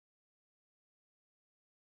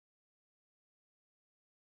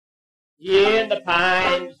In the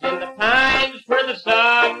pines, where the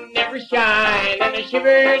sun never shines, and I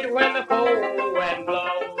shivered when the cold wind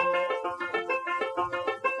blows.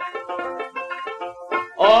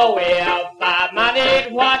 Oh, if I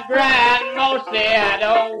minded what Grandma said,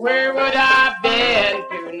 oh, where would I been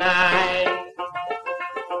tonight?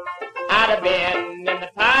 I'd have been in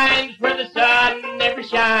the pines where the sun never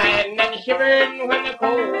shines, and I shivered when the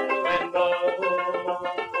cold wind blows.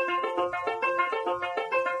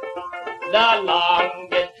 The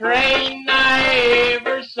longest train I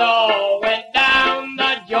ever saw went down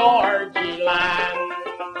the Georgia line.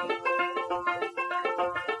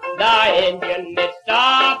 The engine it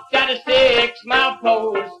stopped at a 6-mile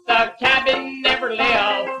post. The cabin never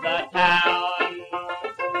left the town.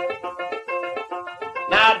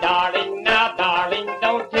 Now, darling,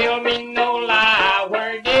 don't tell me no lie.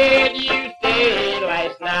 Where did you stay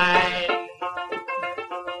last night?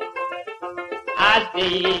 I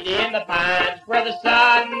stayed in the pines where the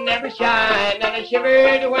sun never shines, and I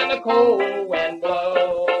shivered when the cold wind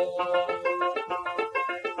blows.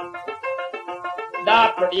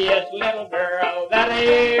 The prettiest little girl that I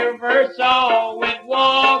ever saw went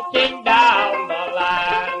walking down the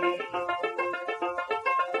line.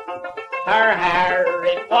 Her hair,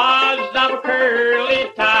 it was of a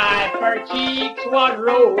curly type, her cheeks was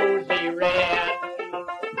rosy red.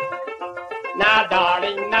 Now,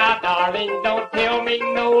 darling, don't tell me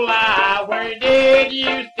no lie. Where did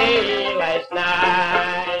you stay last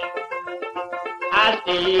night? I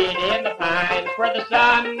stayed in the pines where the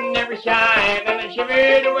sun never shines, and I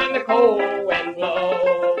shivered when the cold wind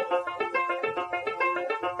blows.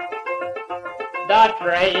 The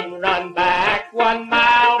train run back 1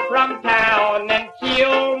 mile from town and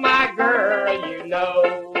killed my girl, you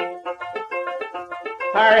know.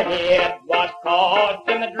 Her head was caught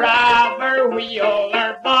in the driver wheel,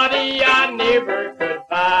 her body I never could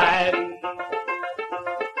find.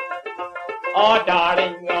 Oh,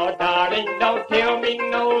 darling, don't tell me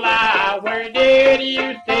no lie. Where did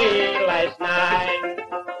you stay last night?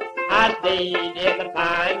 I stayed in the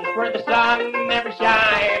pines where the sun never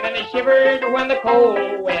shines, and I shivered when the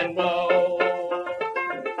cold wind blows.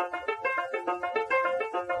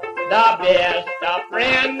 The best of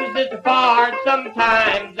friends is apart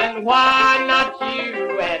sometimes, and why not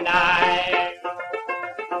you and I?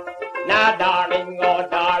 Now, darling,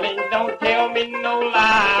 don't tell me no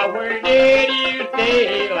lie. Where did you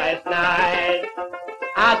stay last night?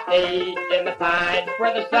 I stayed in the pines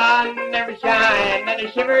where the sun never shines, and I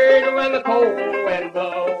shivered when the cold wind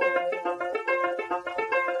blows.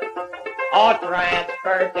 Oh,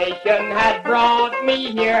 transportation had brought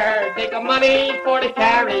me here, take a money for to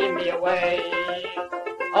carry me away.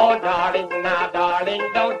 Oh, darling,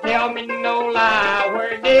 don't tell me no lie.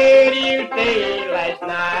 Where did you stay last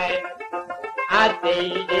night? I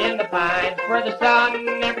stayed in the pines where the sun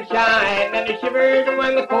never shines, and I shivered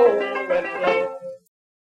when the cold wind blows.